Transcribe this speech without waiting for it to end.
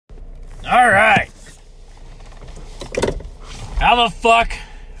Alright. How the fuck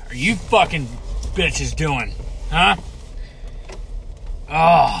are you fucking bitches doing? Huh?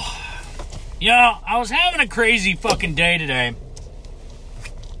 Oh. You know, I was having a crazy fucking day today.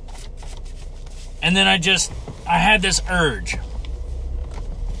 And then I had this urge.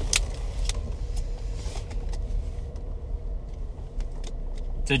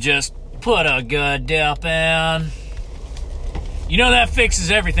 To just put a good dip in. You know that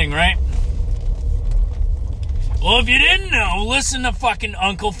fixes everything, right? Well, if you didn't know, listen to fucking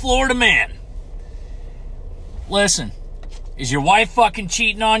Uncle Florida Man. Listen, is your wife fucking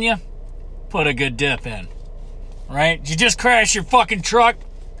cheating on you? Put a good dip in. Right? Did you just crash your fucking truck?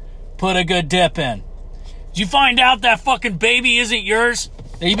 Put a good dip in. Did you find out that fucking baby isn't yours?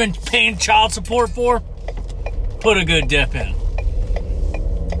 That you've been paying child support for? Put a good dip in.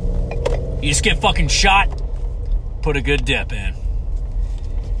 You just get fucking shot? Put a good dip in.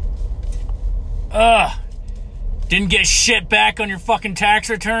 Didn't get shit back on your fucking tax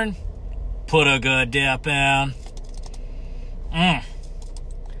return? Put a good dip in.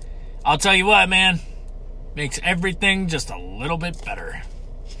 I'll tell you what, man. Makes everything just a little bit better.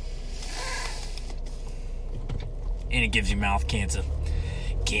 And it gives you mouth cancer.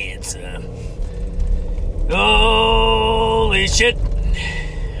 Holy shit.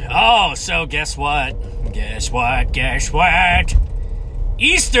 Oh, so guess what? Guess what?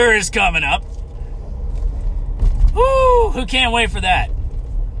 Easter is coming up. Woo! Who can't wait for that?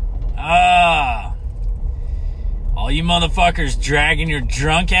 All you motherfuckers dragging your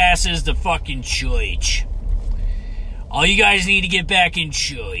drunk asses to fucking church. All you guys need to get back in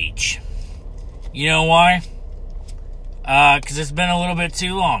church. You know why? Because it's been a little bit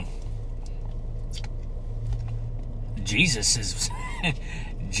too long. Jesus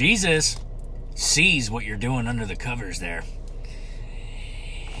sees what you're doing under the covers there.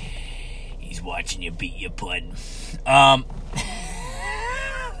 He's watching you beat your pudding.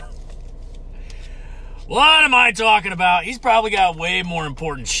 What am I talking about? He's probably got way more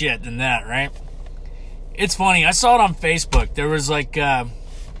important shit than that, right? It's funny. I saw it on Facebook. There was like, there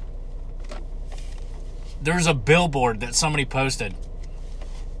was a billboard that somebody posted.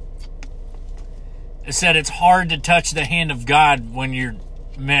 It said it's hard to touch the hand of God when you're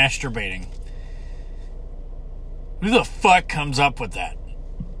masturbating. Who the fuck comes up with that?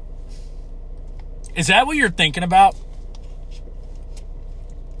 Is that what you're thinking about?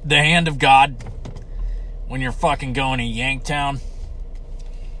 The hand of God when you're fucking going to Yanktown?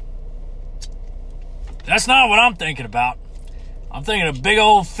 That's not what I'm thinking about. I'm thinking a big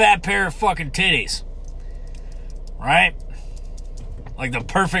old fat pair of fucking titties. Right? Like the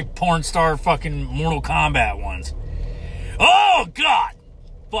perfect porn star fucking Mortal Kombat ones. Oh, God!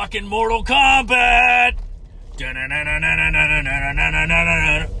 Fucking Mortal Kombat!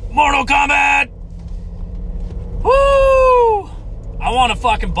 Mortal Kombat! Woo! I want to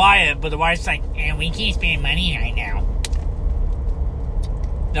fucking buy it, but the wife's like, we can't spend money right now.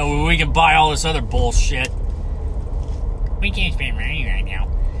 No, we can buy all this other bullshit. We can't spend money right now.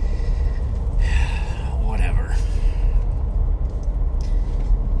 Whatever.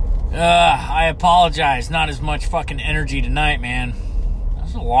 I apologize. Not as much fucking energy tonight, man. That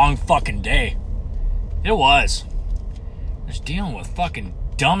was a long fucking day. It was. Just dealing with fucking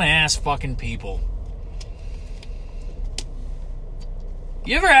dumbass fucking people.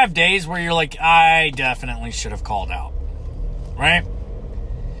 You ever have days where you're like, I definitely should have called out? Right?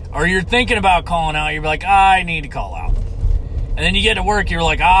 Or you're thinking about calling out, you're like, I need to call out. And then you get to work, you're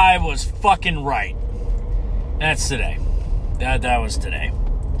like, I was fucking right. That's today. That was today.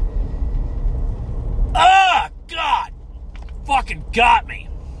 God! Fucking got me.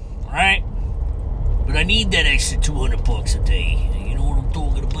 Right? But I need that extra $200 a day. You know what I'm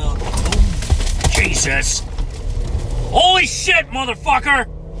talking about? Oh, Jesus. Holy shit, motherfucker!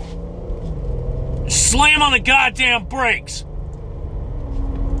 Slam on the goddamn brakes.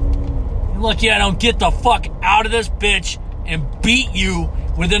 You're lucky I don't get the fuck out of this bitch and beat you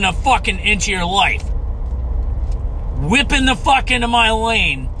within a fucking inch of your life. Whipping the fuck into my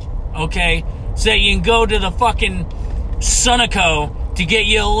lane, okay? So that you can go to the fucking Sunoco to get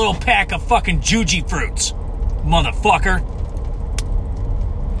you a little pack of fucking Juji fruits, motherfucker.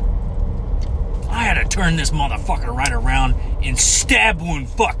 I had to turn this motherfucker right around and stab wound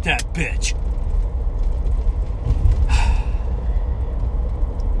fuck that bitch.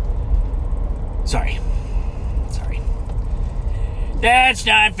 Sorry. That's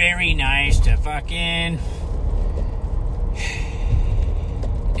not very nice to fucking...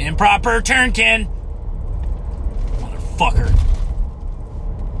 Improper turn, Ken. Motherfucker.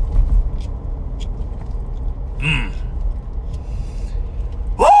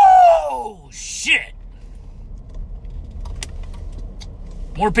 Woo!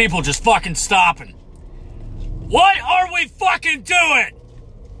 More people just fucking stopping. What are we fucking doing?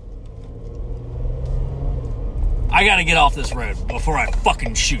 I gotta get off this road before I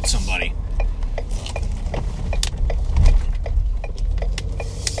fucking shoot somebody.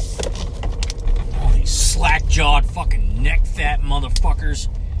 All these slack-jawed fucking neck-fat motherfuckers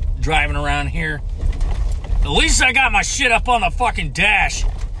driving around here. At least I got my shit up on the fucking dash.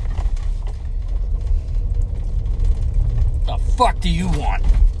 The fuck do you want?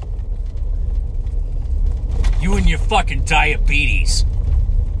 You and your fucking diabetes.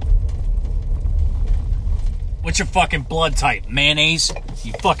 What's your fucking blood type? Mayonnaise?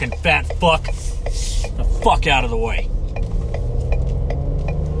 You fucking fat fuck. Get the fuck out of the way.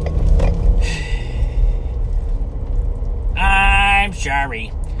 I'm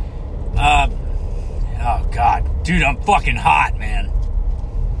sorry. Oh God. Dude, I'm fucking hot, man.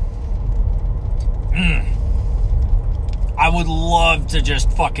 I would love to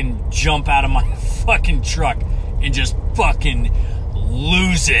just fucking jump out of my fucking truck and just fucking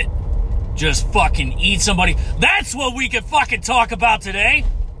lose it. Just fucking eat somebody. That's what we could fucking talk about today.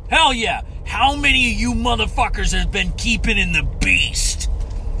 Hell yeah. How many of you motherfuckers have been keeping in the beast?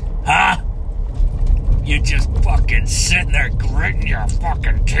 Huh? You're just fucking sitting there gritting your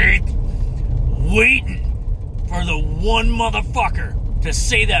fucking teeth, waiting for the one motherfucker to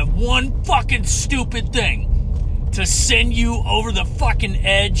say that one fucking stupid thing to send you over the fucking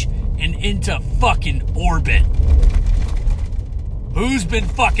edge and into fucking orbit. Who's been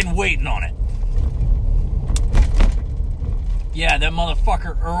fucking waiting on it? Yeah, that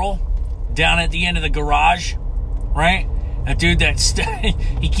motherfucker Earl down at the end of the garage, right? That dude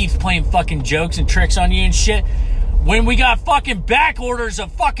he keeps playing fucking jokes and tricks on you and shit. When we got fucking back orders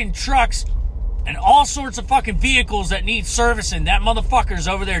of fucking trucks and all sorts of fucking vehicles that need servicing, that motherfucker's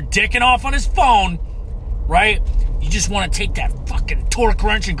over there dicking off on his phone, right? You just want to take that fucking torque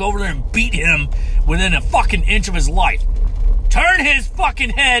wrench and go over there and beat him within a fucking inch of his life. Turn his fucking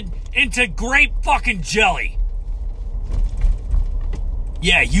head into grape fucking jelly.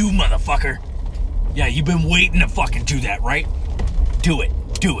 Yeah, you motherfucker. Yeah, you've been waiting to fucking do that, right? Do it.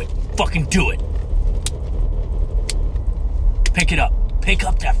 Do it. Fucking do it. Pick it up. Pick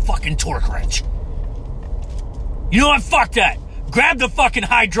up that fucking torque wrench. You know what? Fuck that. Grab the fucking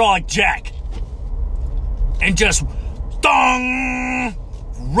hydraulic jack. And just dong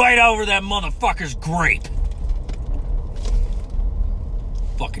right over that motherfucker's grape.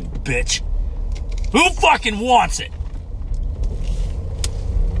 Fucking bitch. Who fucking wants it?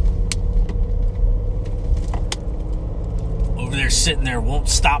 Over there sitting there won't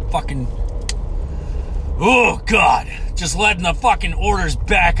stop fucking... Oh, God. Just letting the fucking orders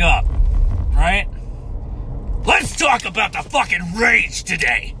back up. Right? Let's talk about the fucking rage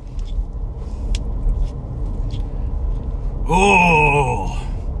today. Oh.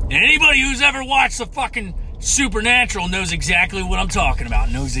 And anybody who's ever watched the fucking Supernatural knows exactly what I'm talking about.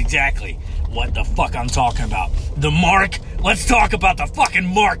 Knows exactly what the fuck I'm talking about. The Mark. Let's talk about the fucking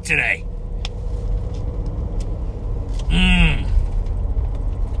Mark today.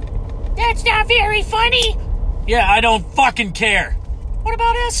 That's not very funny. Yeah, I don't fucking care. What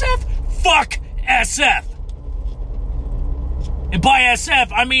about SF? Fuck SF. And by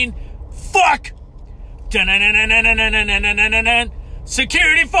SF, I mean fuck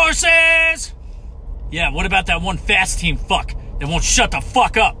security forces. Yeah, what about that one fast team fuck that won't shut the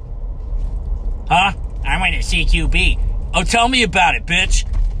fuck up? Huh? I went to CQB. Oh, tell me about it, bitch.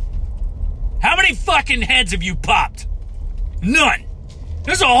 How many fucking heads have you popped? None.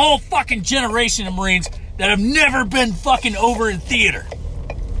 There's a whole fucking generation of Marines that have never been fucking over in theater.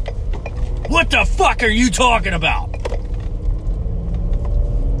 What the fuck are you talking about?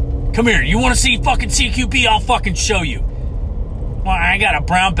 Come here, you want to see fucking CQB? I'll fucking show you. Well, I got a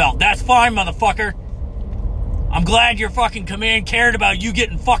brown belt. That's fine, motherfucker. I'm glad your fucking command cared about you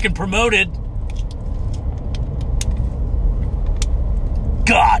getting fucking promoted.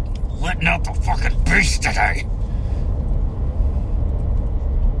 God, letting out the fucking beast today.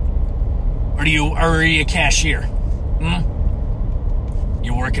 Or are you a cashier?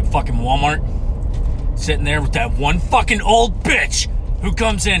 You work at fucking Walmart? Sitting there with that one fucking old bitch who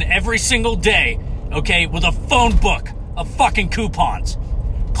comes in every single day, okay, with a phone book of fucking coupons.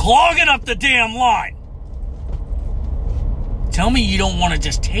 Clogging up the damn line. Tell me you don't want to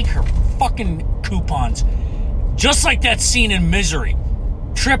just take her fucking coupons, just like that scene in Misery.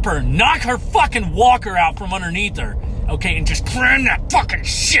 Trip her, knock her fucking walker out from underneath her, okay, and just cram that fucking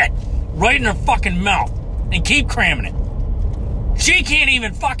shit right in her fucking mouth. And keep cramming it. She can't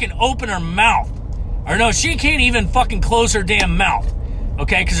even fucking open her mouth. Or no, she can't even fucking close her damn mouth.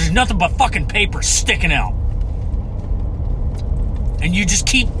 Okay, because there's nothing but fucking paper sticking out. And you just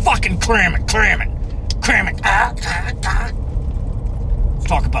keep fucking cramming. Let's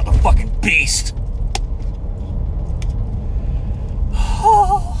talk about the fucking beast.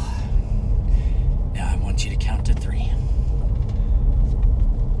 Now I want you to count to 3.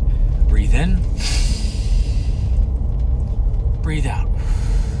 Breathe in. Breathe out.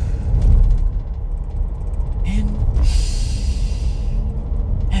 In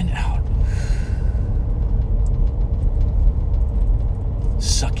and out.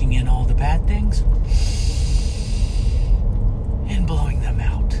 Sucking in all the bad things and blowing them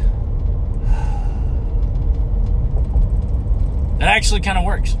out. That actually kind of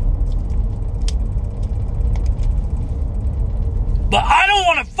works. But I don't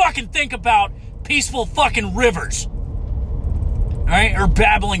want to fucking think about peaceful fucking rivers. Alright? Or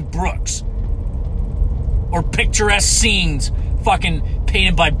babbling brooks. Or picturesque scenes fucking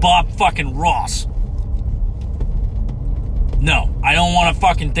painted by Bob fucking Ross. No, I don't want to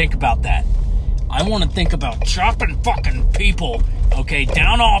fucking think about that. I want to think about chopping fucking people, okay,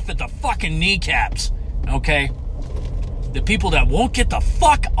 down off at the fucking kneecaps, okay? The people that won't get the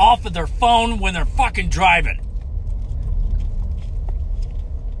fuck off of their phone when they're fucking driving.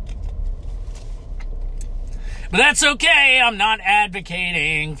 But that's okay, I'm not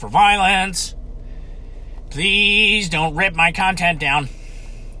advocating for violence. Please don't rip my content down.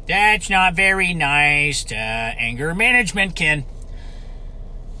 That's not very nice to anger management, Ken.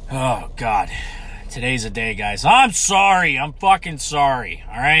 Oh, God. Today's a day, guys. I'm sorry. I'm fucking sorry.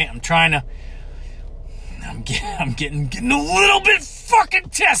 All right? I'm trying to... I'm getting a little bit fucking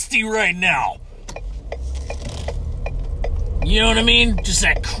testy right now. You know what I mean? Just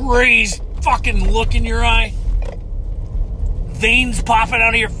that crazed fucking look in your eye. Veins popping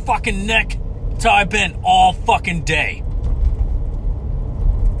out of your fucking neck. That's how I've been all fucking day.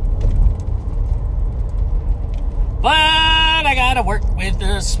 But I gotta work with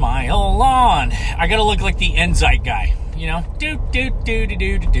a smile on. I gotta look like the Enzyte guy, you know?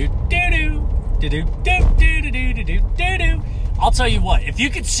 I'll tell you what, if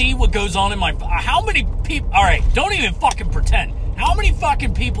you could see what goes on in my... How many people... Alright, don't even fucking pretend. How many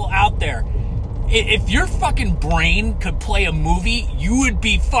fucking people out there... If your fucking brain could play a movie, you would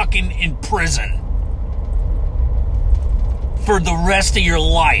be fucking in prison. For the rest of your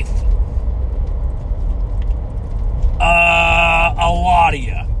life. A lot of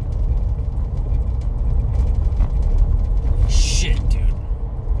you. Shit, dude.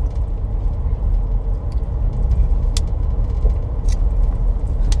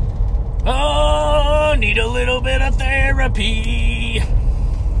 Oh, need a little bit of therapy.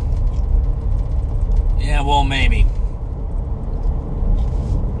 Yeah, well, maybe.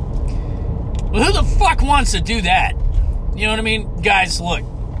 Well, who the fuck wants to do that? You know what I mean? Guys, look.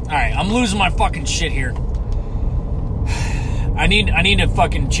 Alright, I'm losing my fucking shit here. I need to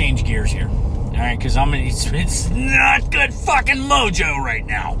fucking change gears here. Alright, because it's not good fucking mojo right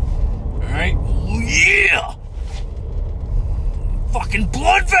now. Alright? Yeah! Fucking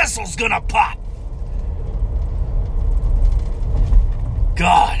blood vessel's gonna pop!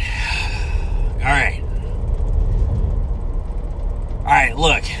 God. Alright. Alright,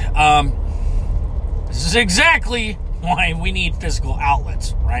 look. This is exactly why we need physical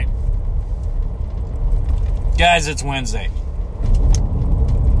outlets, right? Guys, it's Wednesday.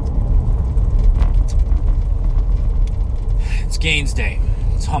 It's Gains Day.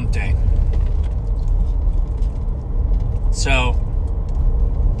 It's Hump Day. So,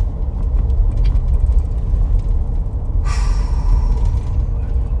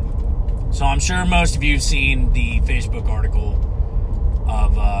 I'm sure most of you have seen the Facebook article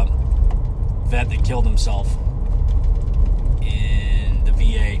of a vet that killed himself in the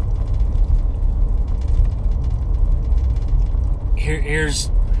VA. Here's,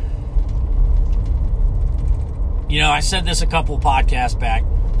 you know, I said this a couple of podcasts back.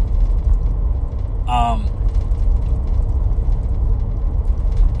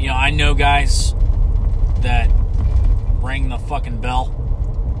 You know, I know guys that rang the fucking bell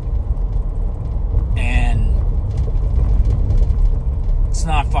and it's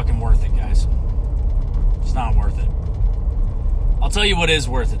not fucking worth it, guys. It's not worth it. I'll tell you what is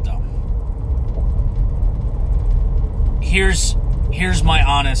worth it, though. Here's my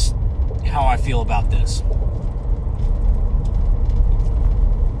honest how I feel about this.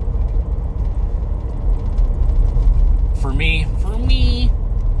 For me,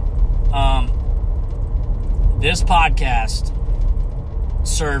 this podcast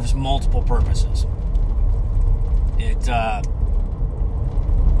serves multiple purposes. It's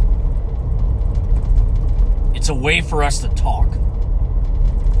a way for us to talk.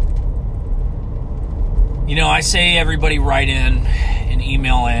 I say everybody write in and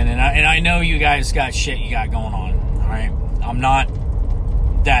email in, and I know you guys got shit you got going on, all right? I'm not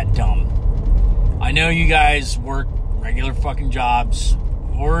that dumb. I know you guys work regular fucking jobs,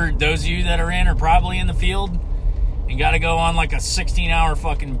 or those of you that are in are probably in the field and got to go on like a 16-hour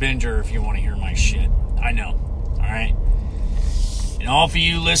fucking binger if you want to hear my shit. I know, all right? And all for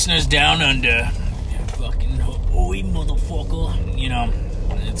you listeners down under, fucking oi motherfucker,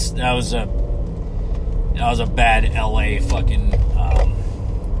 that was a bad LA fucking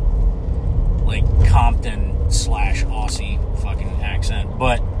like Compton / Aussie fucking accent,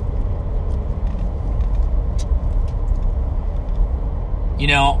 but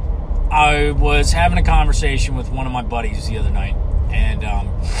I was having a conversation with one of my buddies the other night, and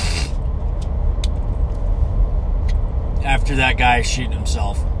after that guy shooting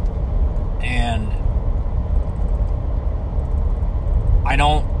himself, and I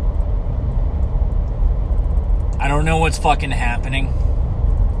don't know what's fucking happening,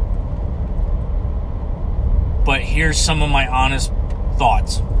 but here's some of my honest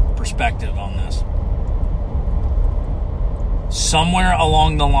thoughts, perspective on this. Somewhere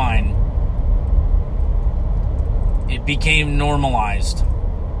along the line, it became normalized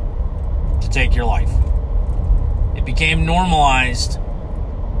to take your life. It became normalized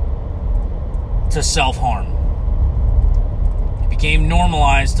to self-harm. It became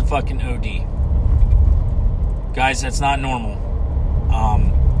normalized to fucking OD. Guys, that's not normal.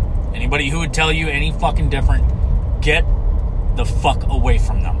 Anybody who would tell you any fucking different, get the fuck away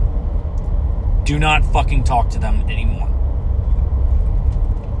from them. Do not fucking talk to them anymore.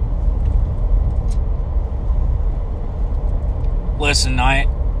 Listen, I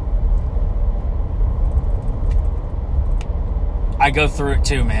go through it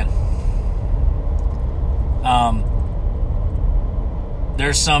too, man.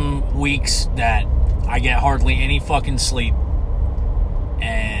 There's some weeks that I get hardly any fucking sleep,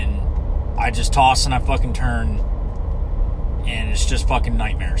 and I just toss and I fucking turn, and it's just fucking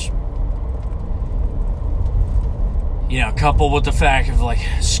nightmares. Coupled with the fact of like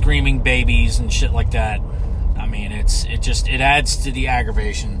screaming babies and shit like that. I mean, it adds to the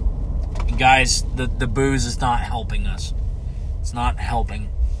aggravation. And guys, the booze is not helping us. It's not helping.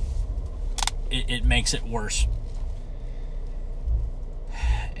 It makes it worse.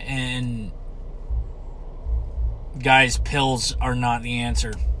 And guys, pills are not the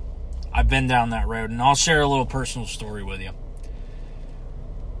answer. I've been down that road, and I'll share a little personal story with you.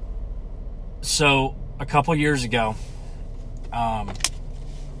 So, a couple years ago, I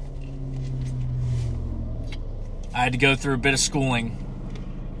had to go through a bit of schooling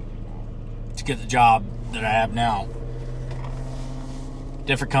to get the job that I have now.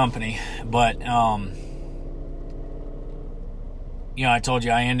 Different company, but I told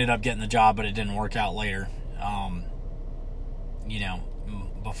you I ended up getting the job, but it didn't work out later.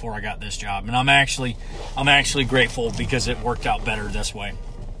 Before I got this job, and I'm actually grateful because it worked out better this way.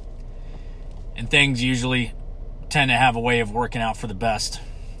 And things usually tend to have a way of working out for the best,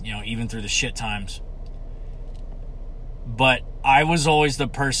 even through the shit times. But I was always the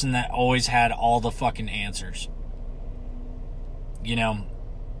person that always had all the fucking answers.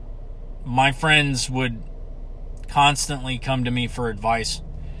 My friends would constantly come to me for advice.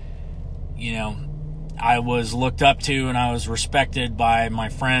 I was looked up to and I was respected by my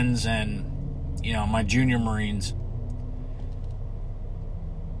friends and, my junior Marines.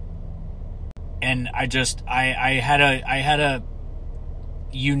 And I had a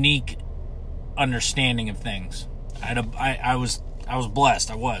unique understanding of things. I was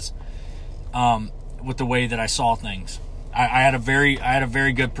blessed. I was, with the way that I saw things. I had a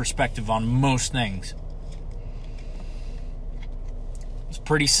very good perspective on most things. It was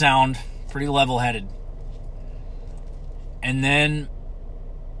pretty sound, pretty level-headed. And then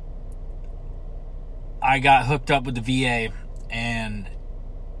I got hooked up with the VA, and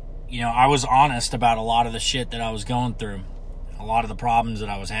I was honest about a lot of the shit that I was going through, a lot of the problems that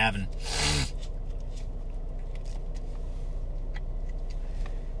I was having.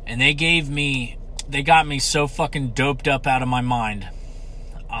 And they got me so fucking doped up out of my mind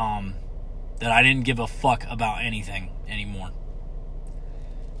that I didn't give a fuck about anything anymore.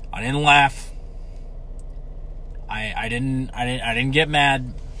 I didn't laugh. I didn't get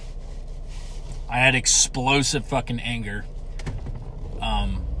mad. I had explosive fucking anger.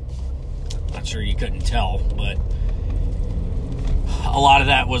 Not sure you couldn't tell, but a lot of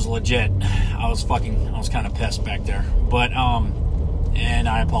that was legit. I was kind of pissed back there, but and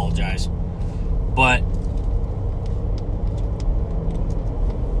I apologize. But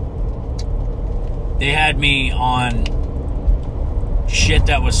they had me on shit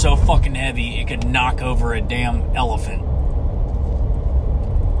that was so fucking heavy it could knock over a damn elephant.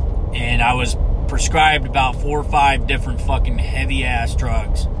 And I was prescribed about 4 or 5 different fucking heavy ass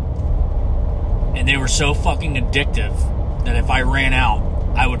drugs. And they were so fucking addictive that if I ran out,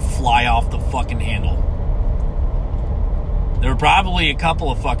 I would fly off the fucking handle. There were probably a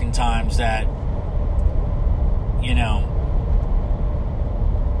couple of fucking times that, you know,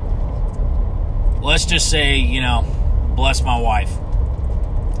 let's just say, you know, bless my wife.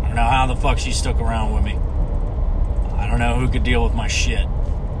 I don't know how the fuck she stuck around with me. I don't know who could deal with my shit.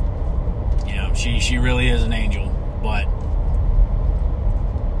 You know, she really is an angel, but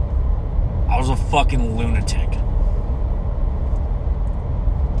I was a fucking lunatic.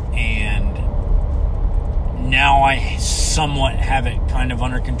 And now I somewhat have it kind of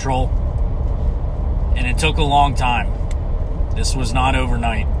under control. And it took a long time. This was not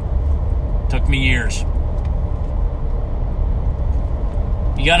overnight. It took me years.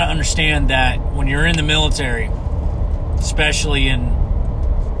 You got to understand that when you're in the military, especially in,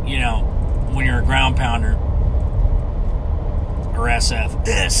 you know, when you're a ground pounder or SF,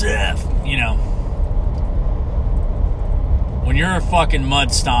 you know, when you're a fucking mud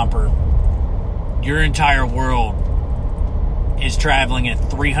stomper, your entire world is traveling at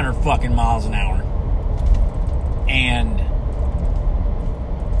 300 fucking miles an hour. And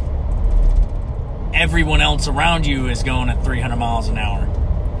everyone else around you is going at 300 miles an hour.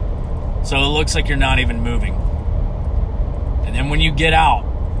 So it looks like you're not even moving. And then when you get out,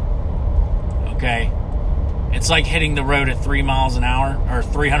 okay, it's like hitting the road at 3 miles an hour or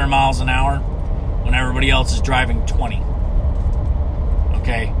 300 miles an hour when everybody else is driving 20.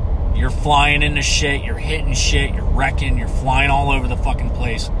 Okay? You're flying into shit, you're hitting shit, you're wrecking, you're flying all over the fucking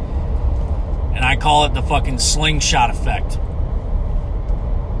place. And I call it the fucking slingshot effect.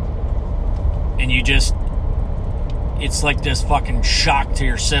 And you just, it's like this fucking shock to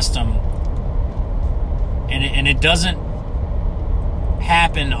your system. And it doesn't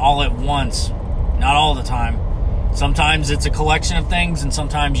happen all at once. Not all the time. Sometimes it's a collection of things, and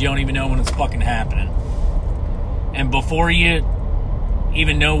sometimes you don't even know when it's fucking happening. And before you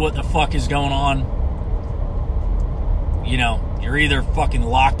even know what the fuck is going on, you know, you're either fucking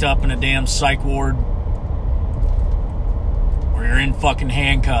locked up in a damn psych ward, or you're in fucking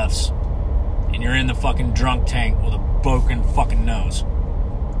handcuffs, and you're in the fucking drunk tank with a broken fucking nose.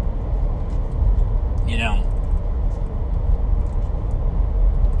 You know,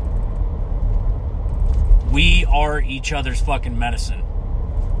 we are each other's fucking medicine.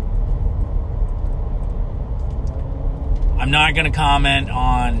 I'm not going to comment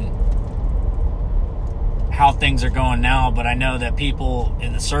on how things are going now, but I know that people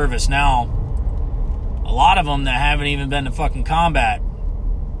in the service now, a lot of them that haven't even been to fucking combat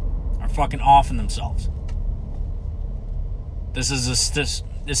are fucking offing themselves. This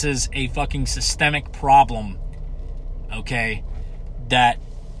is a fucking systemic problem, okay, that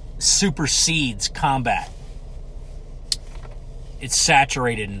supersedes combat. It's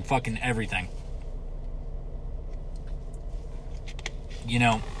saturated in fucking everything. You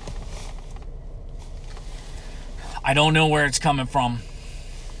know, I don't know where it's coming from.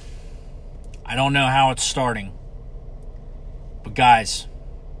 I don't know how it's starting. But guys,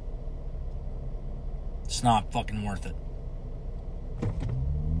 it's not fucking worth it.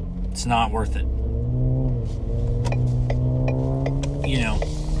 It's not worth it. You know,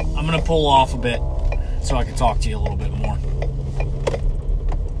 I'm going to pull off a bit so I can talk to you a little bit more.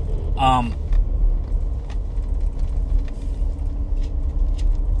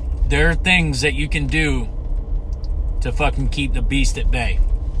 There are things that you can do to fucking keep the beast at bay.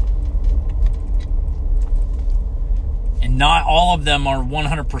 And not all of them are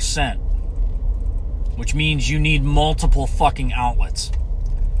 100%. Which means you need multiple fucking outlets.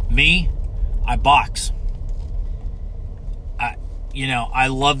 Me, I box. I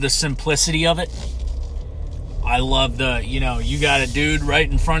love the simplicity of it. I love the, you got a dude right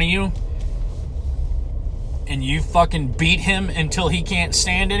in front of you, and you fucking beat him until he can't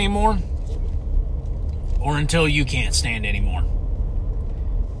stand anymore, or until you can't stand anymore.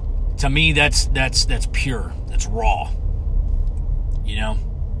 To me, that's pure. That's raw.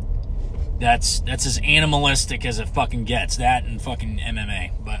 That's as animalistic as it fucking gets. That and fucking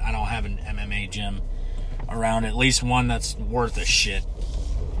MMA. But I don't have an MMA gym around, at least one that's worth a shit.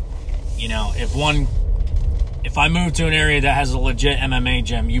 If I move to an area that has a legit MMA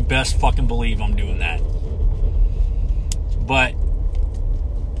gym, you best fucking believe I'm doing that. But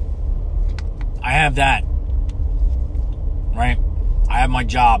I have that, right? I have my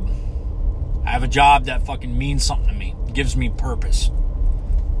job. I have a job that fucking means something to me. It gives me purpose.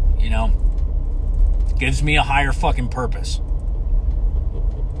 It gives me a higher fucking purpose.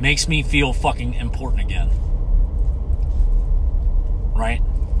 makes me feel fucking important again. Right?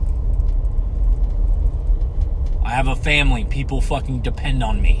 I have a family. People fucking depend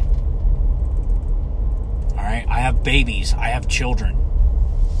on me. Alright? I have babies. I have children.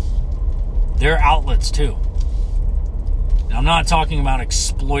 They're outlets too. And I'm not talking about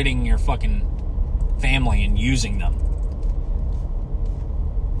exploiting your fucking family and using them.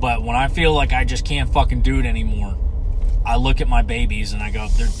 But when I feel like I just can't fucking do it anymore, I look at my babies and I go,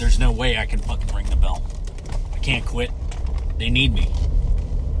 there's no way I can fucking ring the bell. I can't quit. They need me.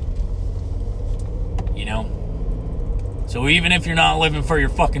 You know? So even if you're not living for your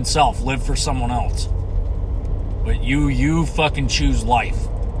fucking self, live for someone else. But you fucking choose life.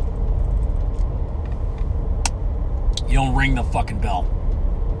 You don't ring the fucking bell.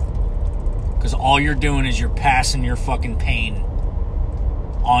 Because all you're doing is you're passing your fucking pain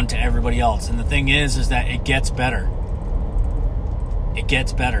on to everybody else. And the thing is that it gets better. It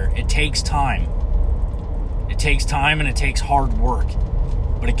gets better. It takes time. It takes time and it takes hard work.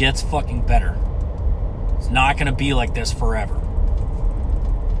 But it gets fucking better. It's not going to be like this forever.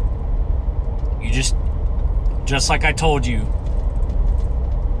 You just like I told you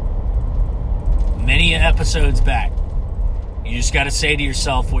many episodes back, you just got to say to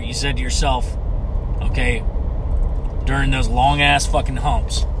yourself what you said to yourself, okay, during those long-ass fucking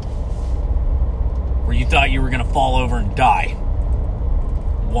humps where you thought you were going to fall over and die.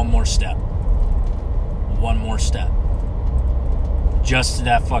 One more step. One more step. Just to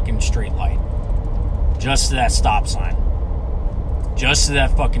that fucking street light. Just to that stop sign. Just to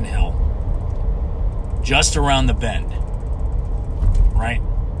that fucking hill. Just around the bend. Right?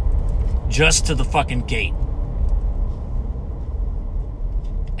 Just to the fucking gate.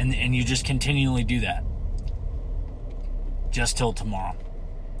 And you just continually do that. Just till tomorrow.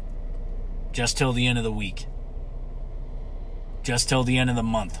 Just till the end of the week. Just till the end of the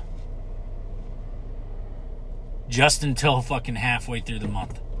month. Just until fucking halfway through the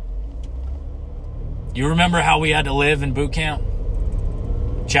month. You remember how we had to live in boot camp?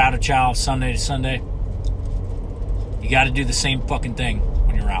 Chow to chow, Sunday to Sunday. You got to do the same fucking thing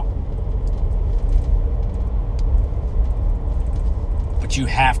when you're out. But you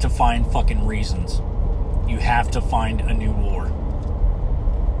have to find fucking reasons. You have to find a new war.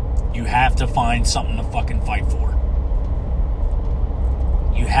 You have to find something to fucking fight for.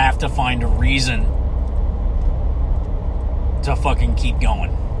 You have to find a reason to fucking keep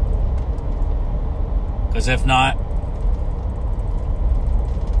going. Because if not,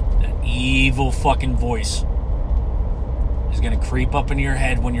 that evil fucking voice is going to creep up into your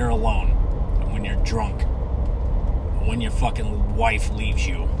head when you're alone, and when you're drunk, and when your fucking wife leaves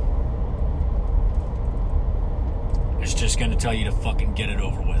you. It's just going to tell you to fucking get it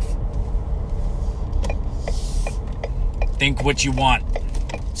over with. Think what you want.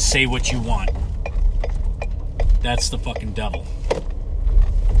 Say what you want. That's the fucking devil.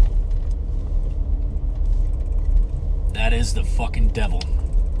 That is the fucking devil.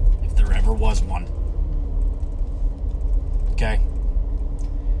 If there ever was one. Okay?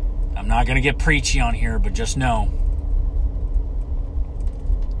 I'm not going to get preachy on here, but just know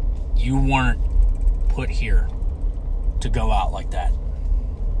you weren't put here to go out like that.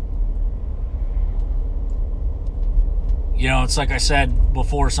 You know, it's like I said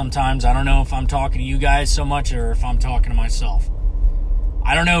before sometimes, I don't know if I'm talking to you guys so much or if I'm talking to myself.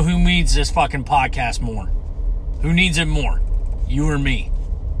 I don't know who needs this fucking podcast more. Who needs it more? You or me?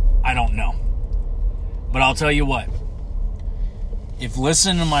 I don't know. But I'll tell you what. If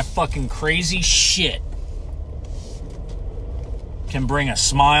listening to my fucking crazy shit can bring a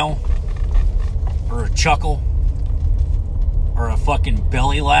smile or a chuckle or a fucking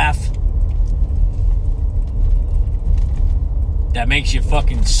belly laugh that makes you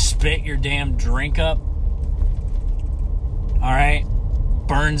fucking spit your damn drink up, alright?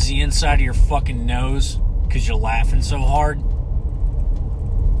 Burns the inside of your fucking nose because you're laughing so hard.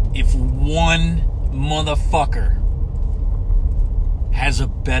 If one motherfucker has a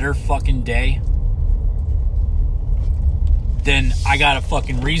better fucking day, then I got a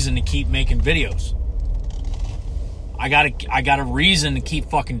fucking reason to keep making videos. I got a reason to keep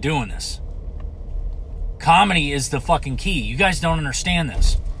fucking doing this. Comedy is the fucking key. You guys don't understand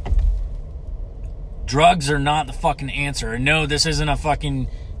this. Drugs are not the fucking answer. And no, this isn't a fucking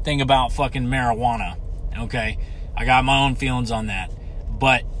thing about fucking marijuana. Okay? I got my own feelings on that.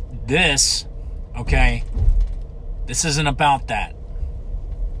 But this, okay, this isn't about that.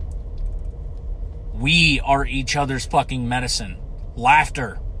 We are each other's fucking medicine.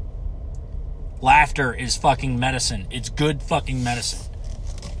 Laughter. Laughter is fucking medicine. It's good fucking medicine.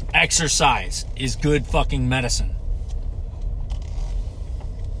 Exercise is good fucking medicine.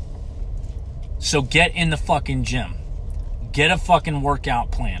 So get in the fucking gym. Get a fucking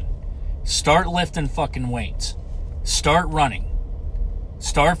workout plan. Start lifting fucking weights. Start running.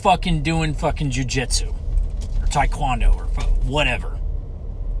 Start fucking doing fucking jujitsu. Or taekwondo or whatever.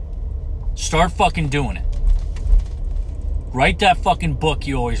 Start fucking doing it. Write that fucking book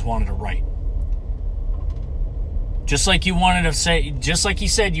you always wanted to write. Just like you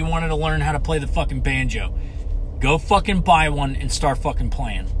said you wanted to learn how to play the fucking banjo. Go fucking buy one and start fucking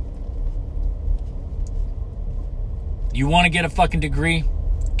playing. You want to get a fucking degree?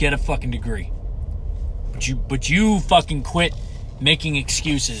 Get a fucking degree. But you fucking quit making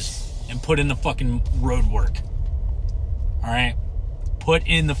excuses and put in the fucking road work. Alright? Put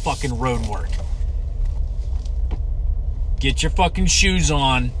in the fucking road work. Get your fucking shoes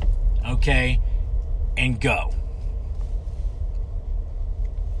on, okay? And go.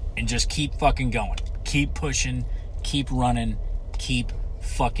 And just keep fucking going. Keep pushing. Keep running. Keep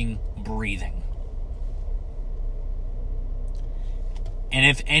fucking breathing. And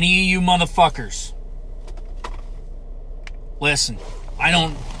if any of you motherfuckers, listen, I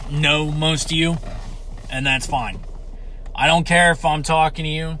don't know most of you, and that's fine. I don't care if I'm talking to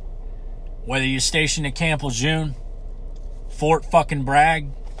you, whether you're stationed at Camp Lejeune, Fort fucking Bragg,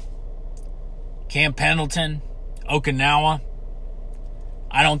 Camp Pendleton, Okinawa.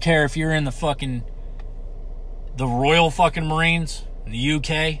 I don't care if you're in the Royal fucking Marines in the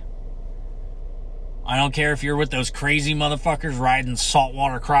UK. I don't care if you're with those crazy motherfuckers riding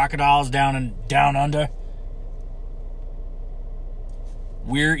saltwater crocodiles down under.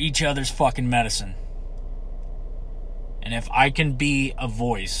 We're each other's fucking medicine. And if I can be a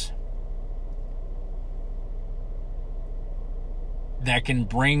voice that can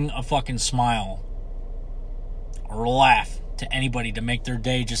bring a fucking smile or a laugh to anybody to make their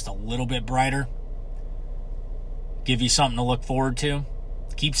day just a little bit brighter, give you something to look forward to,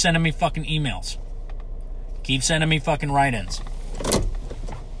 keep sending me fucking emails. Keep sending me fucking write-ins.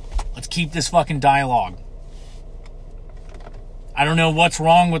 Let's keep this fucking dialogue. I don't know what's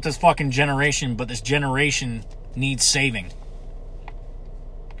wrong with this fucking generation, but this generation needs saving.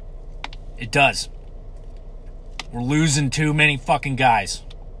 It does. We're losing too many fucking guys.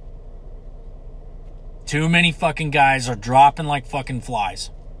 Too many fucking guys are dropping like fucking flies.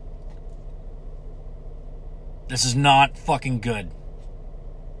 This is not fucking good.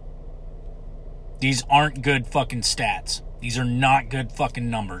 These aren't good fucking stats. These are not good fucking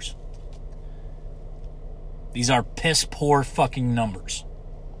numbers. These are piss poor fucking numbers.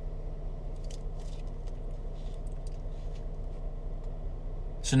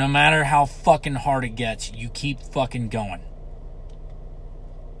 So no matter how fucking hard it gets, you keep fucking going.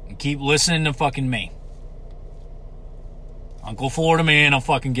 And keep listening to fucking me. Uncle Florida Man will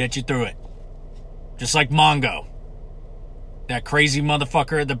fucking get you through it. Just like Mongo. That crazy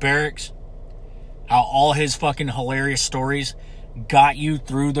motherfucker at the barracks. How all his fucking hilarious stories got you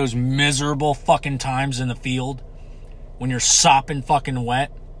through those miserable fucking times in the field. When you're sopping fucking wet.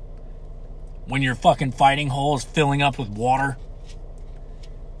 When your fucking fighting hole is filling up with water.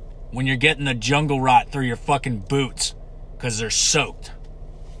 When you're getting the jungle rot through your fucking boots. Because they're soaked.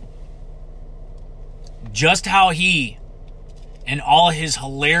 Just how he and all his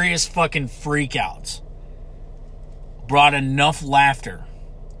hilarious fucking freakouts brought enough laughter,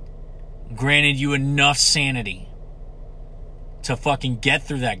 granted you enough sanity to fucking get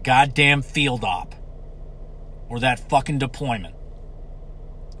through that goddamn field op or that fucking deployment.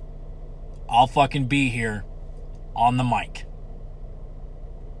 I'll fucking be here on the mic.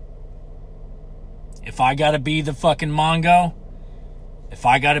 If I gotta be the fucking Mongo, if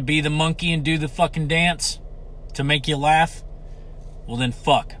I gotta be the monkey and do the fucking dance to make you laugh, well then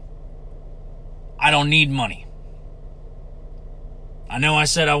fuck. I don't need money. I know I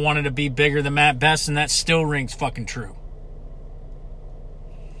said I wanted to be bigger than Matt Best, and that still rings fucking true.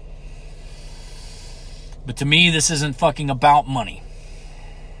 But to me, this isn't fucking about money.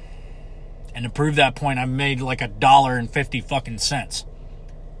 And to prove that point, I made like $1.50 fucking cents.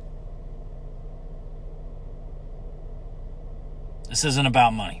 This isn't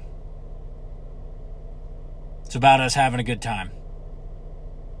about money. It's about us having a good time.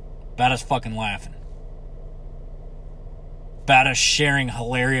 About us fucking laughing. About us sharing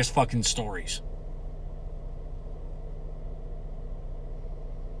hilarious fucking stories.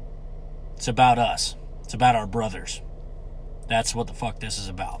 It's about us. It's about our brothers. That's what the fuck this is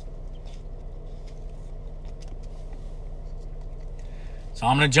about. So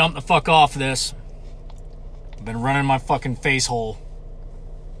I'm gonna jump the fuck off this. I've been running my fucking face hole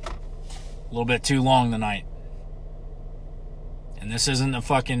a little bit too long tonight. And this isn't a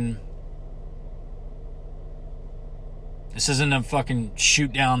fucking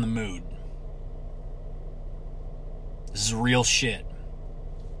shoot down the mood. This is real shit.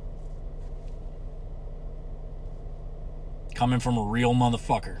 Coming from a real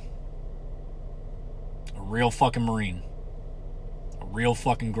motherfucker. A real fucking Marine. A real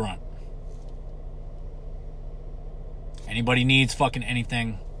fucking grunt. Anybody needs fucking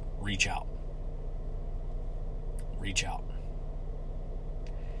anything, reach out. Reach out.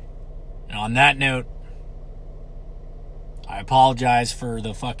 And on that note, I apologize for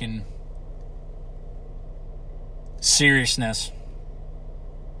the fucking seriousness.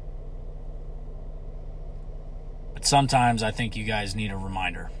 But sometimes I think you guys need a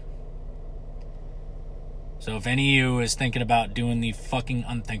reminder. So if any of you is thinking about doing the fucking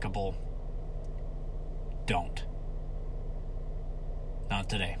unthinkable, don't. Not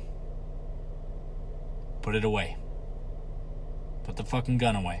today. Put it away. Put the fucking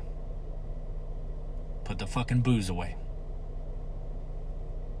gun away. Put the fucking booze away.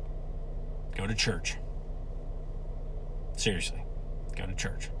 Go to church. Seriously. Go to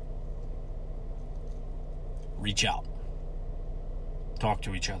church. Reach out. Talk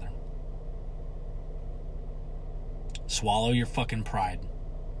to each other. Swallow your fucking pride.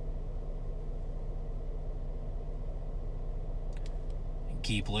 And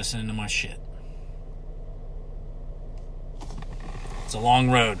keep listening to my shit. It's a long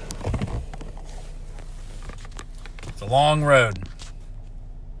road. It's a long road.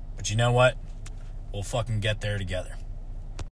 But you know what? We'll fucking get there together.